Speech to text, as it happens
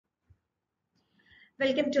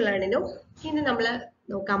Welcome to Learnino. ഇന്ന് നമ്മൾ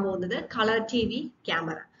നോക്കാൻ പോകുന്നത് കളർ ടി വി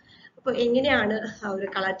ക്യാമറ. അപ്പോൾ എങ്ങനെയാണ് ഒരു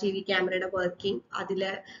കളർ ടി വി ക്യാമറയുടെ വർക്കിംഗ്, അതിൽ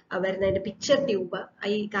വരുന്നതിന്റെ പിക്ചർ ട്യൂബ്,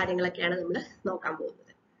 ഈ കാര്യങ്ങളൊക്കെയാണ് നമ്മൾ നോക്കാൻ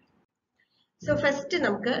പോകുന്നത്. സോ ഫസ്റ്റ്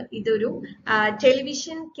നമുക്ക് ഇതൊരു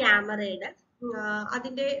ടെലിവിഷൻ ക്യാമറയുടെ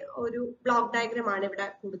അതിന്റെ ഒരു ബ്ലോക്ക് ഡയഗ്രാം ആണ് ഇവിടെ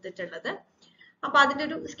കൊടുത്തിട്ടുള്ളത്. അപ്പൊ അതിന്റെ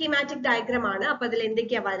ഒരു സ്കീമാറ്റിക് ഡയഗ്രാം ആണ്. അപ്പൊ അതിൽ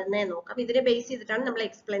എന്തൊക്കെയാ വരുന്നതെന്ന് നോക്കാം. ഇതിനെ ബേസ് ചെയ്തിട്ടാണ് നമ്മൾ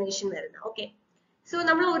എക്സ്പ്ലനേഷൻ വരുന്നത്. ഓക്കെ, സോ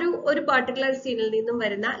നമ്മൾ ഒരു പെർട്ടിക്കുലർ സീനിൽ നിന്നും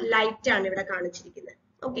വരുന്ന ലൈറ്റ് ആണ് ഇവിടെ കാണിച്ചിരിക്കുന്നത്.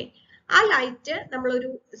 ഓക്കെ, ആ ലൈറ്റ് നമ്മളൊരു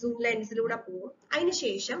സൂം ലെൻസിലൂടെ പോകും.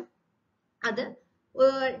 അതിനുശേഷം അത്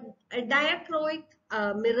ഡയക്രോയിക്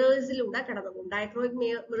മിറേഴ്സിലൂടെ കടന്നു പോകും. ഡയക്രോയിക്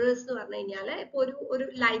മിറേഴ്സ് എന്ന് പറഞ്ഞു കഴിഞ്ഞാൽ ഇപ്പൊ ഒരു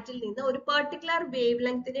ലൈറ്റിൽ നിന്ന് ഒരു പെർട്ടിക്കുലർ വേവ്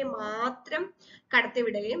ലെങ്തിനെ മാത്രം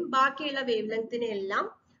കടത്തിവിടുകയും ബാക്കിയുള്ള വേവ് ലെങ്തിനെ എല്ലാം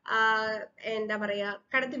എന്താ പറയാ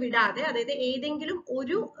കടത്തിവിടാതെ, അതായത് ഏതെങ്കിലും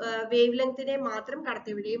ഒരു വേവ് ലെങ്തിനെ മാത്രം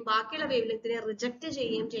കടത്തിവിടുകയും ബാക്കിയുള്ള വേവ് ലെങ്തിനെ റിജക്ട്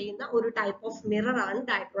ചെയ്യുകയും ചെയ്യുന്ന ഒരു ടൈപ്പ് ഓഫ് മിറർ ആണ്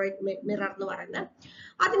ഡയക്രോയിക് മിറർ എന്ന് പറയുന്നത്.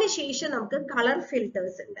 അതിനുശേഷം നമുക്ക് കളർ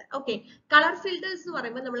ഫിൽറ്റേഴ്സ് ഉണ്ട്. ഓക്കെ, കളർ ഫിൽറ്റേഴ്സ് എന്ന്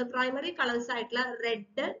പറയുമ്പോൾ നമ്മൾ പ്രൈമറി കളേഴ്സ് ആയിട്ടുള്ള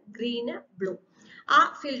റെഡ്, ഗ്രീന്, ബ്ലൂ, ആ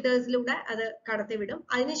ഫിൽറ്റേഴ്സിലൂടെ അത് കടത്തിവിടും.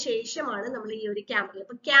 അതിനുശേഷമാണ് നമ്മൾ ഈ ഒരു ക്യാമറ.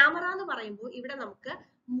 ഇപ്പൊ ക്യാമറ എന്ന് പറയുമ്പോൾ ഇവിടെ നമുക്ക്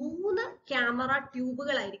 3 ക്യാമറ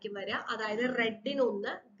ട്യൂബുകളായിരിക്കും വരിക. അതായത്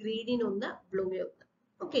റെഡിനൊന്ന്, ഗ്രീനിനൊന്ന്, ബ്ലൂവിനൊന്ന്.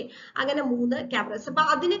 ഓക്കെ, അങ്ങനെ 3 ക്യാമറസ്. അപ്പൊ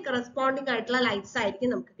അതിന് കറസ്പോണ്ടിങ് ആയിട്ടുള്ള ലൈറ്റ്സ്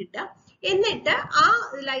ആയിരിക്കും നമുക്ക് കിട്ടുക. എന്നിട്ട് ആ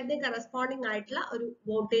ലൈറ്റിന് കറസ്പോണ്ടിങ് ആയിട്ടുള്ള ഒരു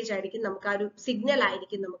വോൾട്ടേജ് ആയിരിക്കും നമുക്ക്, ആ ഒരു സിഗ്നൽ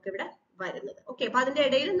ആയിരിക്കും നമുക്ക് ഇവിടെ വരുന്നത്. ഓക്കെ, അപ്പൊ അതിന്റെ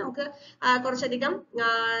ഇടയിൽ നമുക്ക് കുറച്ചധികം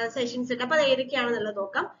സെഷൻസ് ഉണ്ട്. അപ്പൊ അത് ഏതൊക്കെയാണെന്നുള്ളത്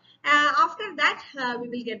നോക്കാം. After that we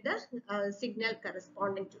will get the signal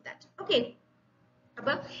corresponding to that. Okay,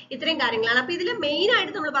 അപ്പൊ ഇത്രയും കാര്യങ്ങളാണ്. അപ്പൊ ഇതിൽ മെയിൻ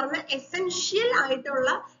ആയിട്ട് നമ്മൾ പറഞ്ഞ എസെൻഷ്യൽ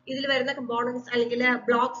ആയിട്ടുള്ള ഇതിൽ വരുന്ന കമ്പോണൻസ് അല്ലെങ്കിൽ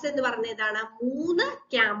ബ്ലോക്സ് എന്ന് പറഞ്ഞ ഇതാണ് 3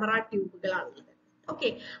 ക്യാമറ ട്യൂബുകളാണുള്ളത്. ഓക്കെ,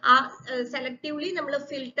 ആ സെലക്ടീവ്ലി നമ്മൾ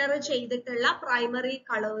ഫിൽട്ടർ ചെയ്തിട്ടുള്ള പ്രൈമറി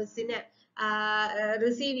കളേഴ്സിന്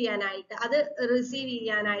റിസീവ്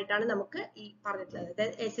ചെയ്യാനായിട്ടാണ് നമുക്ക് ഈ പറഞ്ഞിട്ടുള്ളത്.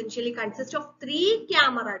 Essentially consist of 3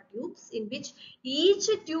 camera tubes in which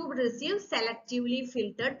each tube receive selectively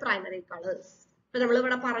filtered primary colours. ഇപ്പൊ നമ്മൾ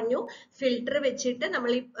ഇവിടെ പറഞ്ഞു, ഫിൽട്ടർ വെച്ചിട്ട്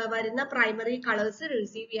നമ്മൾ ഈ വരുന്ന പ്രൈമറി കളേഴ്സ്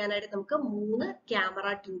റിസീവ് ചെയ്യാനായിട്ട് നമുക്ക് 3 ക്യാമറ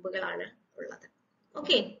ട്യൂബുകളാണ് ഉള്ളത്.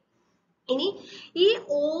 ഓക്കെ, ഇനി ഈ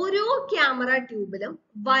ഓരോ ക്യാമറ ട്യൂബിലും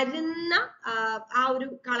വരുന്ന ആ ഒരു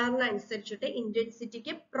കളറിനനുസരിച്ചിട്ട്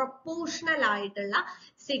ഇന്റൻസിറ്റിക്ക് പ്രൊപ്പോർഷണൽ ആയിട്ടുള്ള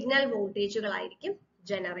സിഗ്നൽ വോൾട്ടേജുകളായിരിക്കും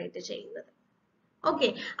ജനറേറ്റ് ചെയ്യുന്നത്. ഓക്കെ,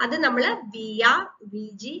 അത് നമ്മൾ VR,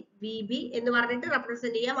 VG, VB എന്ന് പറഞ്ഞിട്ട്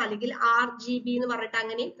റെപ്രസെന്റ് ചെയ്യാം, അല്ലെങ്കിൽ RGB എന്ന് പറഞ്ഞിട്ട്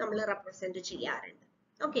അങ്ങനെയും നമ്മൾ റെപ്രസെന്റ് ചെയ്യാറുണ്ട്.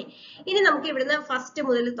 ഓക്കെ, ഇനി നമുക്ക് ഇവിടുന്ന് ഫസ്റ്റ്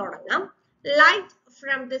മുതൽ തുടങ്ങാം. Light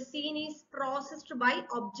from the scene is processed by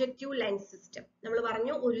objective lens system. നമ്മൾ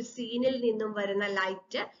പറഞ്ഞു ഒരു സീനിൽ നിന്നും വരുന്ന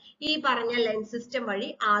ലൈറ്റ് ഈ പറഞ്ഞ ലെൻസ് സിസ്റ്റം വഴി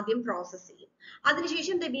ആദ്യം പ്രോസസ് ചെയ്യും.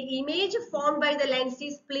 അതിനുശേഷം the image formed by the lens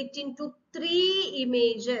is split into 3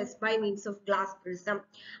 images by means of glass prism.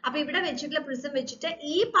 അപ്പൊ ഇവിടെ വെച്ചിട്ടുള്ള പ്രിസം വെച്ചിട്ട്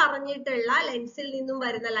ഈ പറഞ്ഞിട്ടുള്ള ലെൻസിൽ നിന്നും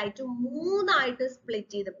വരുന്ന ലൈറ്റ് 3 ആയിട്ട്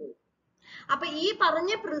സ്പ്ലിറ്റ് ചെയ്ത് പോകും. അപ്പൊ ഈ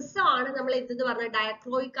പറഞ്ഞ പ്രിസം ആണ് നമ്മൾ എന്തെന്ന് പറഞ്ഞ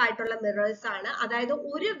ഡയക്രോയിക് ആയിട്ടുള്ള മിറേഴ്സ് ആണ്. അതായത്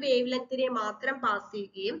ഒരു വേവ് ലെങ്തിനെ മാത്രം പാസ്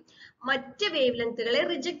ചെയ്യുകയും മറ്റ് വേവ് ലെങ്തുകളെ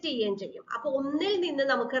റിജക്ട് ചെയ്യുകയും ചെയ്യും. അപ്പൊ ഒന്നിൽ നിന്ന്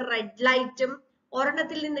നമുക്ക് റെഡ് ലൈറ്റും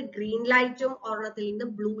ഒരെണ്ണത്തിൽ നിന്ന് ഗ്രീൻ ലൈറ്റും ഒരെണ്ണത്തിൽ നിന്ന്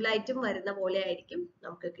ബ്ലൂ ലൈറ്റും വരുന്ന പോലെ ആയിരിക്കും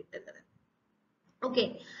നമുക്ക് കിട്ടുന്നത്. ഓക്കെ,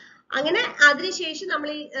 അങ്ങനെ അതിനുശേഷം നമ്മൾ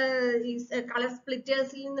ഈ കളർ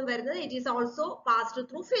സ്പ്ലിറ്റേഴ്സിൽ നിന്ന് വരുന്നത് it is also passed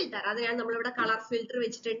through filter. അതിനാണ് നമ്മളിവിടെ കളർ ഫിൽറ്റർ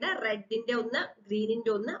വെച്ചിട്ടുണ്ട്. റെഡിന്റെ ഒന്ന്,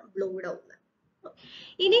 ഗ്രീനിന്റെ ഒന്ന്, ബ്ലൂയുടെ ഒന്ന്.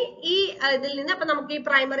 ഇനി ഈ ഇതിൽ നിന്ന് അപ്പൊ നമുക്ക് ഈ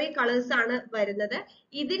പ്രൈമറി കളേഴ്സ് ആണ് വരുന്നത്.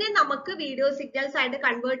 ഇതിനെ നമുക്ക് വീഡിയോ സിഗ്നൽസ് ആയിട്ട്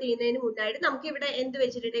കൺവേർട്ട് ചെയ്യുന്നതിന് മുന്നായിട്ട് നമുക്ക് ഇവിടെ എന്ത്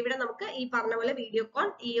വെച്ചിട്ടുണ്ട്, ഇവിടെ നമുക്ക് ഈ പറഞ്ഞ പോലെ വീഡിയോകോൺ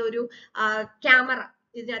ഈ ഒരു ക്യാമറ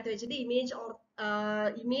ഇതിനകത്ത് വെച്ചിട്ട്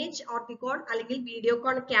ഇമേജ് ഓർട്ടിക്കോൺ അല്ലെങ്കിൽ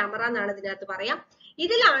വീഡിയോകോൺ ക്യാമറ എന്നാണ് ഇതിനകത്ത് പറയാം.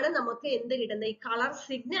 ഇതിലാണ് നമുക്ക് എന്ത് കിട്ടുന്നത്, ഈ കളർ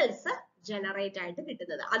സിഗ്നൽസ് ജനറേറ്റ് ആയിട്ട്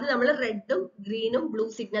കിട്ടുന്നത്. അത് നമ്മൾ റെഡും ഗ്രീനും ബ്ലൂ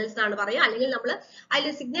സിഗ്നൽസ് ആണ് പറയുക, അല്ലെങ്കിൽ നമ്മൾ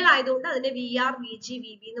അതിൽ സിഗ്നൽ ആയതുകൊണ്ട് അതിനെ VR, VG,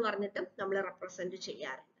 VB എന്ന് പറഞ്ഞിട്ടും നമ്മൾ റെപ്രസെന്റ്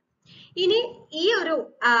ചെയ്യാറുണ്ട്. ഇനി ഈ ഒരു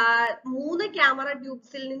 3 ക്യാമറ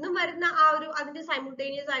ട്യൂബ്സിൽ നിന്നും വരുന്ന ആ ഒരു അതിന്റെ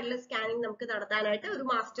സൈമിൾട്ടേനിയസ് ആയിട്ടുള്ള സ്കാനിങ് നമുക്ക് നടത്താനായിട്ട് ഒരു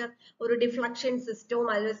മാസ്റ്റർ, ഒരു ഡിഫ്ലക്ഷൻ സിസ്റ്റവും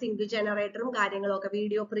അതിൽ സിങ്ക് ജനറേറ്ററും കാര്യങ്ങളും ഒക്കെ,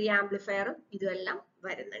 വീഡിയോ പ്രീ ആംപ്ലിഫയറും ഇതെല്ലാം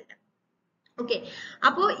വരുന്നുണ്ട്. ഓക്കെ,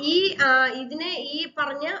 അപ്പോ ഇതിനെ ഈ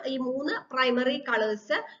പറഞ്ഞ ഈ 3 പ്രൈമറി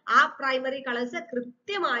കളേഴ്സ്, ആ പ്രൈമറി കളേഴ്സ്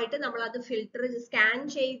കൃത്യമായിട്ട് നമ്മൾ അത് സ്കാൻ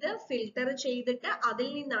ചെയ്ത് ഫിൽട്ടർ ചെയ്തിട്ട് അതിൽ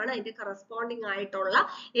നിന്നാണ് അതിന്റെ കറസ്പോണ്ടിങ് ആയിട്ടുള്ള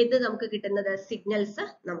എന്ത് നമുക്ക് കിട്ടുന്നത്, സിഗ്നൽസ്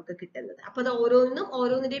നമുക്ക് കിട്ടുന്നത്. അപ്പൊ അത്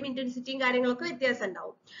ഓരോന്നിന്റെയും ഇന്റൻസിറ്റിയും കാര്യങ്ങളൊക്കെ വ്യത്യാസം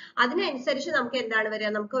ഉണ്ടാവും. അതിനനുസരിച്ച് നമുക്ക് എന്താണ്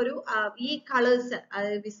വരിക, നമുക്ക് ഒരു ഈ കളേഴ്സ്,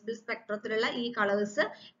 വിസിബിൾ സ്പെക്ട്രത്തിലുള്ള ഈ കളേഴ്സ്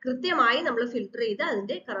കൃത്യമായി നമ്മൾ ഫിൽട്ടർ ചെയ്ത്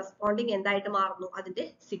അതിന്റെ കറസ്പോണ്ടിങ് എന്തായിട്ട് മാറുന്നു, അതിന്റെ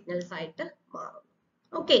സിഗ്നൽസ് ആയിട്ട് മാറും.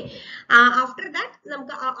 Okay. After that,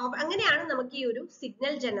 അങ്ങനെയാണ് നമുക്ക് ഈ ഒരു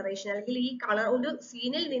സിഗ്നൽ ജനറേഷൻ അല്ലെങ്കിൽ ഈ കളർ ഒരു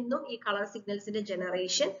സീനിൽ നിന്നും ഈ കളർ സിഗ്നൽസിന്റെ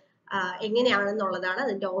ജനറേഷൻ എങ്ങനെയാണെന്നുള്ളതാണ്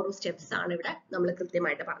അതിന്റെ ഓരോ സ്റ്റെപ്സ് ആണ് ഇവിടെ നമ്മൾ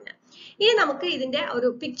കൃത്യമായിട്ട് പറഞ്ഞത്. ഇനി നമുക്ക് ഇതിന്റെ ഒരു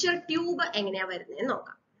പിക്ചർ ട്യൂബ് എങ്ങനെയാ വരുന്നത്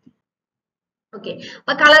നോക്കാം. ഓക്കെ,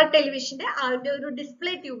 അപ്പൊ കളർ ടെലിവിഷന്റെ അതിന്റെ ഒരു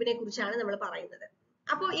ഡിസ്പ്ലേ ട്യൂബിനെ കുറിച്ചാണ് നമ്മൾ പറയുന്നത്.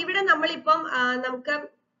 അപ്പൊ ഇവിടെ നമ്മളിപ്പം നമുക്ക്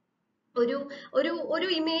ഒരു ഒരു ഒരു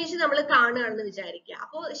ഇമേജ് നമ്മൾ കാണുകയാണെന്ന് വിചാരിക്കുക.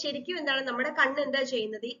 അപ്പോൾ ശരിക്കും എന്താണ് നമ്മുടെ കണ്ണ് എന്താ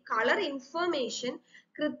ചെയ്യുന്നത്, ഈ കളർ ഇൻഫർമേഷൻ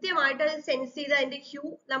കൃത്യമായിട്ട് സെൻസ് ചെയ്ത് അതിന്റെ ഹ്യൂ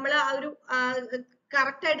നമ്മൾ ആ ഒരു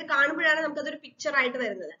കറക്റ്റ് ആയിട്ട് കാണുമ്പോഴാണ് നമുക്ക് അതൊരു പിക്ചർ ആയിട്ട്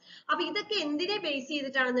വരുന്നത്. അപ്പൊ ഇതൊക്കെ എന്തിനെ ബേസ്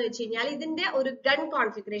ചെയ്തിട്ടാണെന്ന് വെച്ച് കഴിഞ്ഞാൽ ഇതിന്റെ ഒരു ഗൺ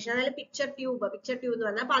കോൺഫിഗറേഷൻ, അതായത് പിക്ചർ ട്യൂബ് എന്ന്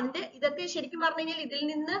പറഞ്ഞാൽ അപ്പൊ അതിന്റെ ഇതൊക്കെ ശരിക്കും പറഞ്ഞു കഴിഞ്ഞാൽ ഇതിൽ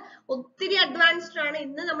നിന്ന് ഒത്തിരി അഡ്വാൻസ്ഡ് ആണ്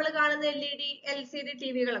ഇന്ന് നമ്മൾ കാണുന്ന LED LCD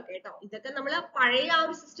ടിവികളൊക്കെ കേട്ടോ. ഇതൊക്കെ നമ്മൾ പഴയ ആ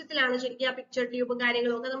ഒരു സിസ്റ്റത്തിലാണ് ശരിക്കും ആ പിക്ചർ ട്യൂബും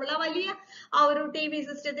കാര്യങ്ങളും ഒക്കെ നമ്മൾ ആ വലിയ ആ ഒരു TV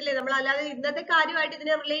സിസ്റ്റത്തിൽ നമ്മൾ അല്ലാതെ ഇന്നത്തെ കാര്യമായിട്ട്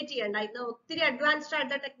ഇതിനെ റിലേറ്റ് ചെയ്യണ്ട. ഇന്ന് ഒത്തിരി അഡ്വാൻസ്ഡ്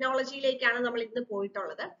ആയിട്ടുള്ള ടെക്നോളജിയിലേക്കാണ് നമ്മൾ ഇന്ന്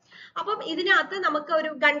പോയിട്ടുള്ളത്. അപ്പം ഇതിനകത്ത് നമുക്ക്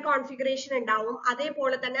ഒരു ഗൺ കോൺഫിഗറേഷൻ ഉണ്ടാവും.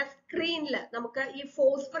 അതേപോലെ തന്നെ സ്ക്രീനിൽ നമുക്ക് ഈ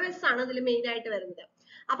ഫോസ്ഫറസ് ആണ് ഇതിൽ മെയിൻ ആയിട്ട് വരുന്നത്.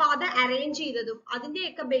 അപ്പൊ അത് അറേഞ്ച് ചെയ്തതും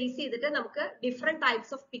അതിന്റെയൊക്കെ ബേസ് ചെയ്തിട്ട് നമുക്ക് different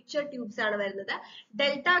types of picture tubes ആണ് വരുന്നത്.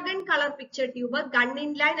 Delta gun colour picture tube, gun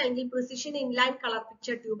inline അല്ലെങ്കിൽ precision inline colour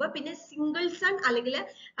picture tube, പിന്നെ സിംഗിൾ സൺ അല്ലെങ്കിൽ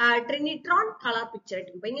ട്രിനിട്രോൺ കളർ പിക്ചർ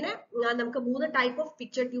ട്യൂബ്. ഇങ്ങനെ നമുക്ക് 3 ടൈപ്പ് ഓഫ്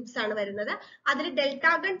പിക്ചർ ട്യൂബ്സ് ആണ് വരുന്നത്. അതിൽ ഡെൽറ്റ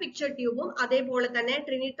ഗൺ പിക്ചർ ട്യൂബും അതേപോലെ തന്നെ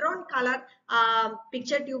ട്രിനിട്രോൺ കളർ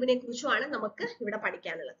പിക്ചർ ട്യൂബിനെ കുറിച്ചുമാണ് നമുക്ക് ഇവിടെ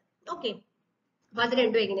പഠിക്കാനുള്ളത്. ഓക്കെ, അപ്പൊ അത്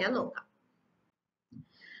രണ്ടും എങ്ങനെയാന്ന് നോക്കാം.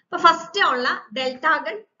 അപ്പൊ ഫസ്റ്റ് ഉള്ള ഡെൽറ്റ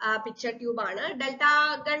ഗൺ പിക്ചർ ട്യൂബ് ആണ്. ഡെൽറ്റ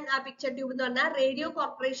ഗൺ പിക്ചർ ട്യൂബ് എന്ന് പറഞ്ഞാൽ radio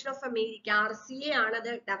corporation of America RCA ആണ് അത്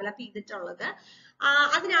ഡെവലപ്പ് ചെയ്തിട്ടുള്ളത്.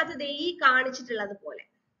 അതിനകത്ത് ഈ കാണിച്ചിട്ടുള്ളത് പോലെ,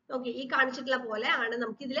 ഓക്കെ, ഈ കാണിച്ചിട്ടുള്ള പോലെ ആണ്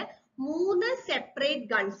നമുക്ക് ഇതില് 3 സെപ്പറേറ്റ്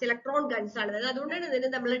ഗൺസ്, ഇലക്ട്രോൺ ഗൺസ് ആണ് വരുന്നത്. അതുകൊണ്ടാണ് ഇതിന്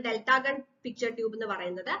നമ്മൾ ഡെൽറ്റ ഗൺ പിക്ചർ ട്യൂബ് എന്ന്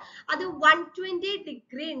പറയുന്നത്. അത് 120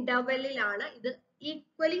 ഡിഗ്രി ഇന്റർവെല്ലിലാണ് ഇത്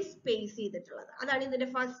ഈക്വലി സ്പേസ് ചെയ്തിട്ടുള്ളത്. അതാണ് ഇതിന്റെ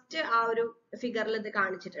ഫസ്റ്റ് ആ ഒരു ഫിഗറിൽ ഇത്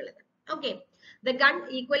കാണിച്ചിട്ടുള്ളത്. Okay, the gun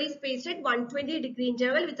equally spaced at 120 degree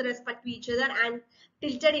interval with respect to each other and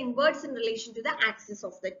tilted inwards in relation to the axis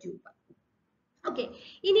of the tube. Okay,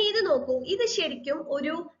 ഇനി ഇത് നോക്കൂ, ഇത് ശരിക്കും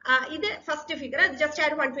ഒരു ഇത് ഫസ്റ്റ് ഫിഗർ ജസ്റ്റ് ആ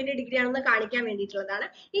ഒരു 120 ഡിഗ്രി ആണെന്ന് കാണിക്കാൻ വേണ്ടിയിട്ടുള്ളതാണ്.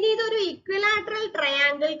 ഇനി ഇതൊരു ഇക്വിലാറ്ററൽ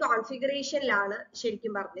ട്രയാങ്കിൾ കോൺഫിഗറേഷനിലാണ്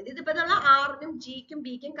ശരിക്കും പറഞ്ഞത്. ഇതിപ്പോ നമ്മൾ ആറിനും ജിക്കും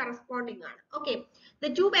ബിക്കും കറസ്പോണ്ടിങ് ആണ്. Okay,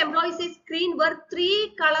 the tube employs a screen where 3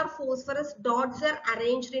 color phosphorus dots are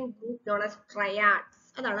arranged in group known as triads.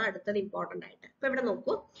 അതാണ് അടുത്തത് ഇമ്പോർട്ടന്റ് ആയിട്ട്. അപ്പൊ ഇവിടെ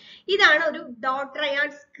നോക്കൂ, ഇതാണ് ഒരു ഡോട്ട്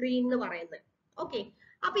ട്രയാഡ് സ്ക്രീൻ എന്ന് പറയുന്നത്. ഓക്കെ,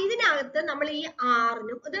 അപ്പൊ ഇതിനകത്ത് നമ്മൾ ഈ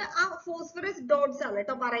ആറിനും ഇത് ആ ഫോസ്ഫറസ് ഡോട്ട്സ് ആണ്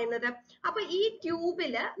കേട്ടോ പറയുന്നത്. അപ്പൊ ഈ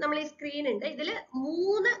ട്യൂബില് നമ്മൾ ഈ സ്ക്രീൻ ഉണ്ട്, ഇതില്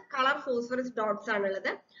 3 കളർ ഫോസ്ഫറസ് ഡോട്ട്സ്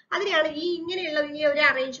ആണുള്ളത്. അതിനെയാണ് ഈ ഇങ്ങനെയുള്ള ഈ ഒരു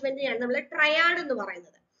അറേഞ്ച്മെന്റിനെയാണ് നമ്മൾ ട്രയാഡ് എന്ന്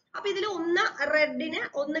പറയുന്നത്. അപ്പൊ ഇതിൽ ഒന്ന് റെഡിന്,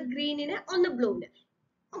 ഒന്ന് ഗ്രീനിന്, ഒന്ന് ബ്ലൂവിന്.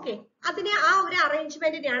 ഓക്കെ, അതിനെ ആ ഒരു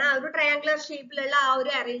അറേഞ്ച്മെന്റിനെയാണ്, ആ ഒരു ട്രയാങ്കുലർ ഷേപ്പിലുള്ള ആ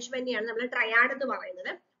ഒരു അറേഞ്ച്മെന്റിനെയാണ് നമ്മൾ ട്രയാഡ് എന്ന്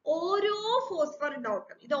പറയുന്നത്. ഓരോ ഫോസ്ഫർ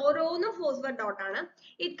ഡോട്ടും, ഇത് ഓരോന്നും ഫോസ്ഫർ ഡോട്ട് ആണ്.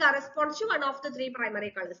 It corresponds to one of the 3 primary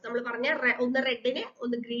colours. നമ്മൾ പറഞ്ഞ ഒന്ന് റെഡിന്,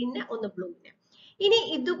 ഒന്ന് ഗ്രീനിന്, ഒന്ന് ബ്ലൂവിന്. ഇനി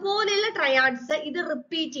ഇതുപോലെയുള്ള ട്രയാഡ്സ് ഇത്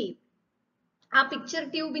റിപ്പീറ്റ് ചെയ്യും. ആ പിക്ചർ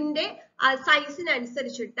ട്യൂബിന്റെ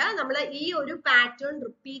സൈസിനനുസരിച്ചിട്ട് നമ്മൾ ഈ ഒരു പാറ്റേൺ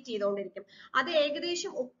റിപ്പീറ്റ് ചെയ്തുകൊണ്ടിരിക്കും. അത്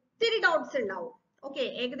ഏകദേശം ഒത്തിരി ഡോട്ട്സ് ഉണ്ടാവും. ഓക്കെ,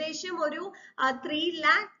 ഏകദേശം ഒരു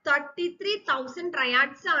 3,33,000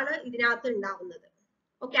 ട്രയാഡ്സ് ആണ് ഇതിനകത്ത് ഉണ്ടാവുന്നത്.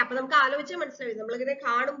 ഓക്കെ, അപ്പൊ നമുക്ക് ആലോചിച്ചാൽ മനസ്സിലാവും, നമ്മളിങ്ങനെ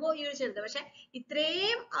കാണുമ്പോൾ ഈ ഒരു ചെറുത്, പക്ഷെ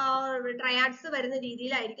ഇത്രയും ട്രയാഡ്സ് വരുന്ന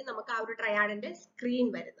രീതിയിലായിരിക്കും നമുക്ക് ആ ഒരു ട്രയാഡിന്റെ സ്ക്രീൻ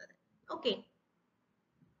വരുന്നത്. ഓക്കെ,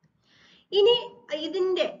 ഇനി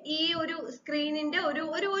ഇതിന്റെ ഈ ഒരു സ്ക്രീനിന്റെ ഒരു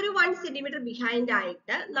 1 സെന്റിമീറ്റർ ബിഹൈൻഡ്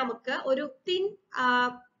ആയിട്ട് നമുക്ക് ഒരു തിൻ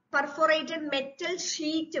പെർഫോറേറ്റഡ് മെറ്റൽ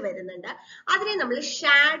ഷീറ്റ് വരുന്നുണ്ട്. അതിനെ നമ്മൾ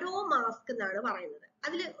ഷാഡോ മാസ്ക് എന്നാണ് പറയുന്നത്.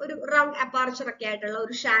 അതിൽ ഒരു റൗണ്ട് അപ്പാർച്ചർ ഒക്കെ ആയിട്ടുള്ള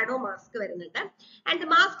ഒരു ഷാഡോ മാസ്ക് വരുന്നുണ്ട്. And the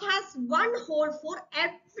mask has 1 whole for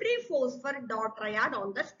every phosphor dot triad on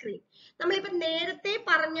the screen. നമ്മളിപ്പോ നേരത്തെ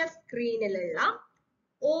പറഞ്ഞ സ്ക്രീനിലുള്ള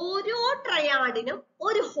ഓരോ ട്രയാഡിനും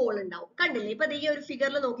ഒരു ഹോൾ ഉണ്ടാവും. കണ്ടില്ലേ, ഇപ്പൊ ഈ ഒരു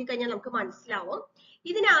ഫിഗറിൽ നോക്കിക്കഴിഞ്ഞാൽ നമുക്ക് മനസ്സിലാവും.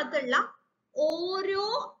 ഇതിനകത്തുള്ള ഓരോ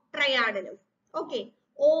ട്രയാഡിനും, ഓക്കെ,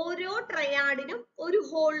 ഓരോ ട്രയാഡിനും ഒരു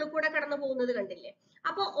ഹോളിൽ കൂടെ കടന്നു പോകുന്നത് കണ്ടില്ലേ.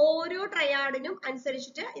 അപ്പൊ ഓരോ ട്രയാഡിനും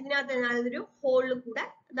അനുസരിച്ചിട്ട് ഇതിനകത്ത് ഒരു ഹോളിൽ കൂടെ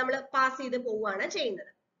നമ്മൾ പാസ് ചെയ്ത് പോവുകയാണ്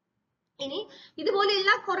ചെയ്യുന്നത്. ഇനി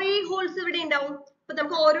ഇതുപോലെയുള്ള കുറെ ഹോൾസ് ഇവിടെ ഉണ്ടാവും. ഇപ്പൊ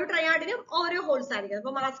നമുക്ക് ഓരോ ട്രയാഡിനും ഓരോ ഹോൾസ് ആയിരിക്കും.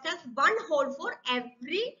 അപ്പൊ mask has 1 whole for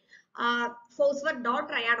every phosphor dot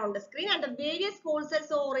triad on the screen, and the various holes are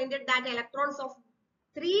so oriented that electrons of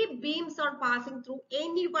 3 beams on passing through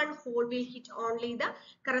any one hole will hit only the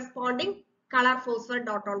corresponding color phosphor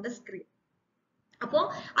dot on the screen. അപ്പോ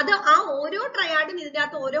അത് ആ ഓരോ ട്രയാഡും ഇതിന്റെ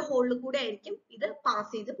അകത്ത് ഓരോ ഹോളിൽ കൂടെ ആയിരിക്കും ഇത്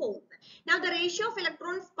പാസ് ചെയ്ത് പോകുന്നത്. Now the ratio of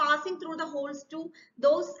electrons passing through the holes to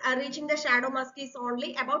those reaching the shadow mask is only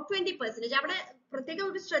about 20%. അവിടെ പ്രത്യേകം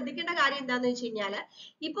ഒരു ശ്രദ്ധിക്കേണ്ട കാര്യം എന്താന്ന് വെച്ച് കഴിഞ്ഞാല്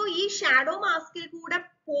ഇപ്പൊ ഈ ഷാഡോ മാസ്കിൽ കൂടെ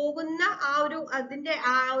പോകുന്ന ആ ഒരു അതിന്റെ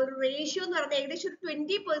ആ ഒരു റേഷ്യോ എന്ന് പറഞ്ഞാൽ ഏകദേശം ഒരു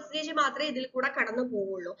 20% മാത്രമേ ഇതിൽ കൂടെ കടന്നു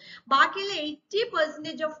പോവുള്ളൂ. ബാക്കിയുള്ള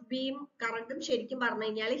 80% ഓഫ് ബീം കറണ്ടും ശരിക്കും പറഞ്ഞു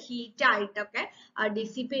കഴിഞ്ഞാൽ ഹീറ്റ് ആയിട്ടൊക്കെ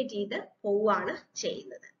ഡിസിപ്പേറ്റ് ചെയ്ത് പോവുകയാണ്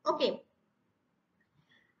ചെയ്യുന്നത്. ഓക്കെ,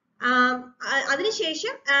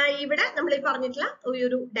 അതിനുശേഷം ഇവിടെ നമ്മൾ ഈ പറഞ്ഞിട്ടുള്ള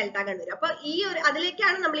ഒരു ഡെൽറ്റ ഗൺ വരും. അപ്പൊ ഈ ഒരു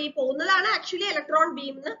അതിലേക്കാണ് നമ്മൾ ഈ പോകുന്നതാണ് ആക്ച്വലി ഇലക്ട്രോൺ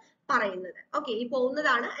ബീം എന്ന് പറയുന്നത്. ഓക്കെ, ഈ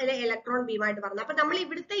പോകുന്നതാണ് ഇലക്ട്രോൺ ബീം ആയിട്ട് പറഞ്ഞത്. അപ്പൊ നമ്മൾ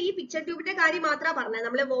ഇവിടുത്തെ ഈ പിക്ചർ ട്യൂബിന്റെ കാര്യം മാത്രമാണ് പറഞ്ഞത്.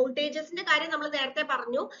 നമ്മൾ വോൾട്ടേജസിന്റെ കാര്യം നമ്മൾ നേരത്തെ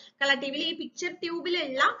പറഞ്ഞു. കളക്റ്റീവ്ലി ഈ പിക്ചർ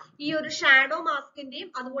ട്യൂബിലുള്ള ഈ ഒരു ഷാഡോ മാസ്കിന്റെയും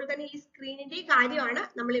അതുപോലെ തന്നെ ഈ സ്ക്രീനിന്റെയും കാര്യമാണ്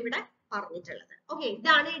നമ്മൾ ഇവിടെ പറഞ്ഞിട്ടുള്ളത്. ഓക്കെ,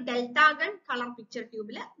 ഇതാണ് ഈ delta gun colour picture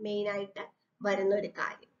ട്യൂബില് main ആയിട്ട് വരുന്ന ഒരു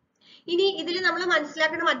കാര്യം. ഇനി ഇതിൽ നമ്മൾ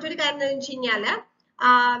മനസ്സിലാക്കേണ്ട മറ്റൊരു കാര്യം എന്താണെന്ന് വെച്ച് കഴിഞ്ഞാല്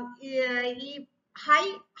ഈ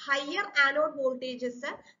ഹയർ ആനോഡ് വോൾട്ടേജസ്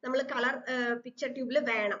നമ്മൾ കളർ പിക്ചർ ട്യൂബിൽ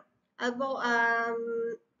വേണം. അപ്പോ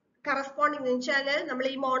കറസ്പോണ്ടിങ് എന്ന് വെച്ചാല് നമ്മൾ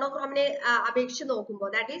ഈ മോണോക്രോമിനെ അപേക്ഷിച്ച് നോക്കുമ്പോൾ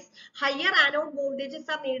that is higher anode voltages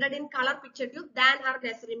R needed in colour picture tube than R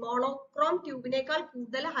necessary. Monochrome ട്യൂബിനേക്കാൾ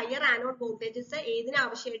കൂടുതൽ ഹയർ ആനോഡ് വോൾട്ടേജസ് ഏതിന്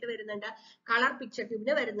ആവശ്യമായിട്ട് വരുന്നുണ്ട്? കളർ പിക്ചർ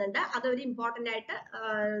ട്യൂബിന് വരുന്നുണ്ട്. അതൊരു ഇമ്പോർട്ടന്റ് ആയിട്ട്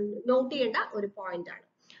നോട്ട് ചെയ്യേണ്ട ഒരു പോയിന്റ് ആണ്.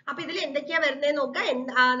 അപ്പൊ ഇതിൽ എന്തൊക്കെയാ വരുന്നത് നോക്കാം.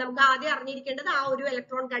 നമുക്ക് ആദ്യം അറിഞ്ഞിരിക്കേണ്ടത് ആ ഒരു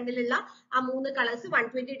ഇലക്ട്രോൺ ഗണ്ണിലുള്ള ആ 3 colours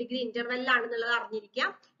 120 degree ഇന്റർവെല്ലിലാണെന്നുള്ളത് അറിഞ്ഞിരിക്കാം.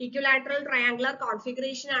 Equilateral triangular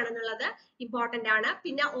configuration ആണെന്നുള്ളത് ഇമ്പോർട്ടന്റ് ആണ്.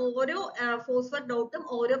 പിന്നെ ഓരോ ഫോസ്ഫർ ഡോട്ടും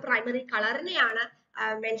ഓരോ പ്രൈമറി കളറിനെയാണ്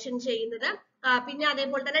മെൻഷൻ ചെയ്യുന്നത്. പിന്നെ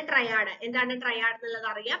അതേപോലെ തന്നെ ട്രയാഡ്, എന്താണ് ട്രയാഡ് എന്നുള്ളത്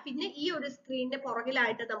അറിയാം. പിന്നെ ഈ ഒരു സ്ക്രീനിന്റെ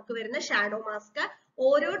പുറകിലായിട്ട് നമുക്ക് വരുന്ന ഷാഡോ മാസ്ക്,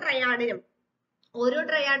 ഓരോ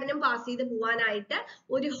ട്രയാഡിനും പാസ് ചെയ്ത് പോകാനായിട്ട്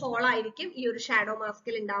ഒരു ഹോൾ ആയിരിക്കും ഈ ഒരു ഷാഡോ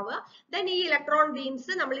മാസ്കിൽ ഉണ്ടാവുക. ദെൻ ഈ ഇലക്ട്രോൺ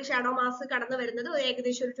ബീംസ് നമ്മൾ ഈ ഷാഡോ മാസ്ക് കടന്നു വരുന്നത്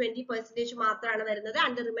ഏകദേശം ഒരു 20% മാത്രമാണ് വരുന്നത്.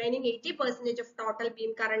 And remaining 80% of total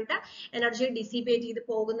beam current energy dissipate ചെയ്ത്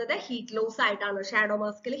പോകുന്നത് ഹീറ്റ് ലോസ് ആയിട്ടാണ്. ഷാഡോ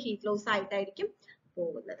മാസ്കിൽ ഹീറ്റ് ലോസ് ആയിട്ടായിരിക്കും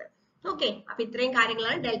പോകുന്നത്. ഓക്കെ, അപ്പൊ ഇത്രയും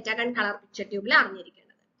കാര്യങ്ങളാണ് ഡെൽറ്റ ഗൺ കളർ പിക്ചർ ട്യൂബിൽ അറിഞ്ഞിരിക്കുന്നത്.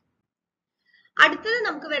 അടുത്തത്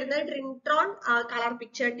നമുക്ക് വരുന്നത് ട്രിൻട്രോൺ കളർ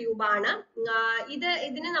പിക്ചർ ട്യൂബ് ആണ്.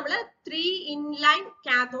 ഇതിന് നമ്മൾ 3 inline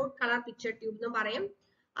cathode colour picture tube എന്ന് പറയും.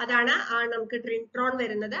 അതാണ് നമുക്ക് ട്രിൻട്രോൺ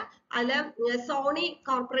വരുന്നത്. അതില് സോണി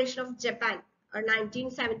കോർപ്പറേഷൻ ഓഫ് ജപ്പാൻ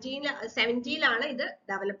 1970 ഇത്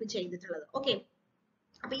ഡെവലപ്പ് ചെയ്തിട്ടുള്ളത്. ഓക്കെ,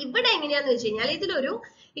 അപ്പൊ ഇവിടെ എങ്ങനെയാന്ന് വെച്ച് കഴിഞ്ഞാൽ ഇതിലൊരു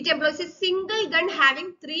it employs A single gun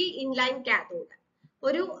having 3 inline cathode.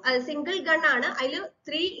 ഒരു സിംഗിൾ ഗൺ ആണ്, അതിൽ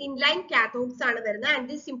 3 ഇൻലൈൻ കാഥോഡ്സ് ആണ് വരുന്നത്. And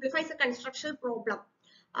this simplifies A construction problem.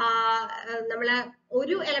 നമ്മളെ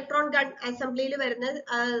ഒരു ഇലക്ട്രോൺ ഗൺ അസംബ്ലിയിൽ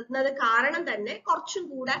വരുന്നത് കാരണം തന്നെ കുറച്ചും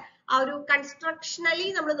കൂടെ ആ ഒരു കൺസ്ട്രക്ഷണലി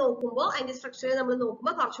നമ്മൾ നോക്കുമ്പോൾ അതിന്റെ സ്ട്രക്ചറിൽ നമ്മൾ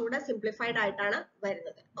നോക്കുമ്പോൾ കുറച്ചും കൂടെ സിംപ്ലിഫൈഡ് ആയിട്ടാണ്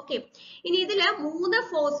വരുന്നത്. ഓക്കെ, ഇനി ഇതില് 3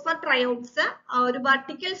 ഫോസ്ഫർ ട്രയോഡ്സ് ഒരു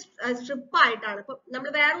വെർട്ടിക്കൽ സ്ട്രിപ്പ് ആയിട്ടാണ്. ഇപ്പൊ നമ്മൾ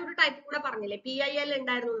വേറെ ഒരു ടൈപ്പ് കൂടെ പറഞ്ഞില്ലേ, PIL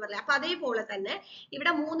ഉണ്ടായിരുന്നു എന്ന് പറഞ്ഞില്ലേ, അപ്പൊ അതേപോലെ തന്നെ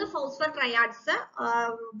ഇവിടെ 3 ഫോസ്ഫർ ട്രയാഡ്സ്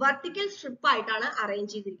വെർട്ടിക്കൽ സ്ട്രിപ്പ് ആയിട്ടാണ്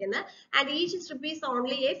അറേഞ്ച് ചെയ്തിരിക്കുന്നത്. And each strip is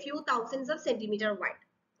only A few thousands of centimetre wide.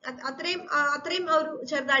 അത്രയും ഒരു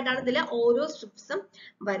ചെറുതായിട്ടാണ് ഇതിലെ ഓരോ സ്ട്രിപ്സും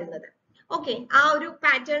വരുന്നത്. ഓക്കെ, ആ ഒരു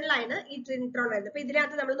പാറ്റേണിലാണ് ഈ ട്രിൻട്രോൺ വരുന്നത്. അപ്പൊ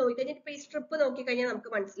ഇതിനകത്ത് നമ്മൾ നോക്കിക്കഴിഞ്ഞാൽ ഇപ്പൊ ഈ സ്ട്രിപ്പ് നോക്കിക്കഴിഞ്ഞാൽ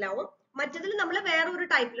നമുക്ക് മനസ്സിലാവും. മറ്റതിൽ നമ്മൾ വേറൊരു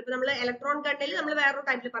ടൈപ്പിൽ, ഇപ്പൊ നമ്മൾ ഇലക്ട്രോൺ ഗണ്ണിൽ നമ്മൾ വേറൊരു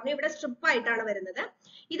ടൈപ്പിൽ പറഞ്ഞു, ഇവിടെ സ്ട്രിപ്പ് ആയിട്ടാണ് വരുന്നത്.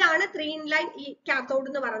 ഇതാണ് 3 ഇൻലൈൻ ഈ കാഥോഡ്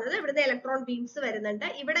എന്ന് പറയുന്നത്. ഇവിടുന്ന് ഇലക്ട്രോൺ ബീംസ് വരുന്നുണ്ട്.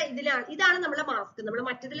 ഇവിടെ ഇതാണ് നമ്മുടെ മാസ്ക്. നമ്മൾ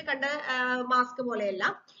മറ്റതിൽ കണ്ട മാസ്ക് പോലെയല്ല.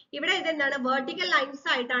 ഇവിടെ ഇതെന്താണ് വെർട്ടിക്കൽ ലൈൻസ്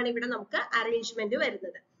ആയിട്ടാണ് ഇവിടെ നമുക്ക് അറേഞ്ച്മെന്റ്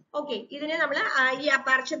വരുന്നത്. ഓക്കെ, ഇതിനെ നമ്മൾ ഈ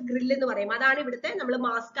അപ്പാർച്ചർ ഗ്രിൽ എന്ന് പറയും. അതാണ് ഇവിടുത്തെ നമ്മൾ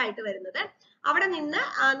മാസ്ക് ആയിട്ട് വരുന്നത്. അവിടെ നിന്ന്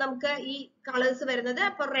നമുക്ക് ഈ കളേഴ്സ് വരുന്നത്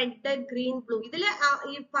ഇപ്പൊ റെഡ്, ഗ്രീൻ, ബ്ലൂ. ഇതിൽ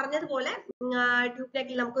ഈ പറഞ്ഞതുപോലെ ട്യൂബ്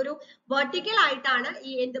നെക്കിൽ നമുക്കൊരു വെർട്ടിക്കൽ ആയിട്ടാണ്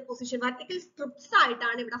ഈ പൊസിഷൻ, വെർട്ടിക്കൽ സ്ട്രിപ്സ്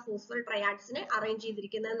ആയിട്ടാണ് ഇവിടെ ഫോസ്ഫർ ട്രയാഡ്സിനെ അറേഞ്ച്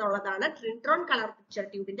ചെയ്തിരിക്കുന്നത് എന്നുള്ളതാണ് ട്രിൻട്രോൺ കളർ പിക്ചർ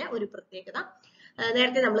ട്യൂബിന്റെ ഒരു പ്രത്യേകത.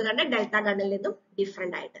 നേരത്തെ നമ്മൾ കണ്ട ഡെൽറ്റ ഗണ്ണിൽ നിന്നും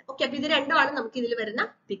ഡിഫറെന്റ് ആയിട്ട്. ഓക്കെ, അപ്പൊ ഇത് രണ്ടുമാണ് നമുക്ക് ഇതിൽ വരുന്ന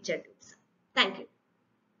പിക്ചർ ട്യൂബ്സ്. Thank you.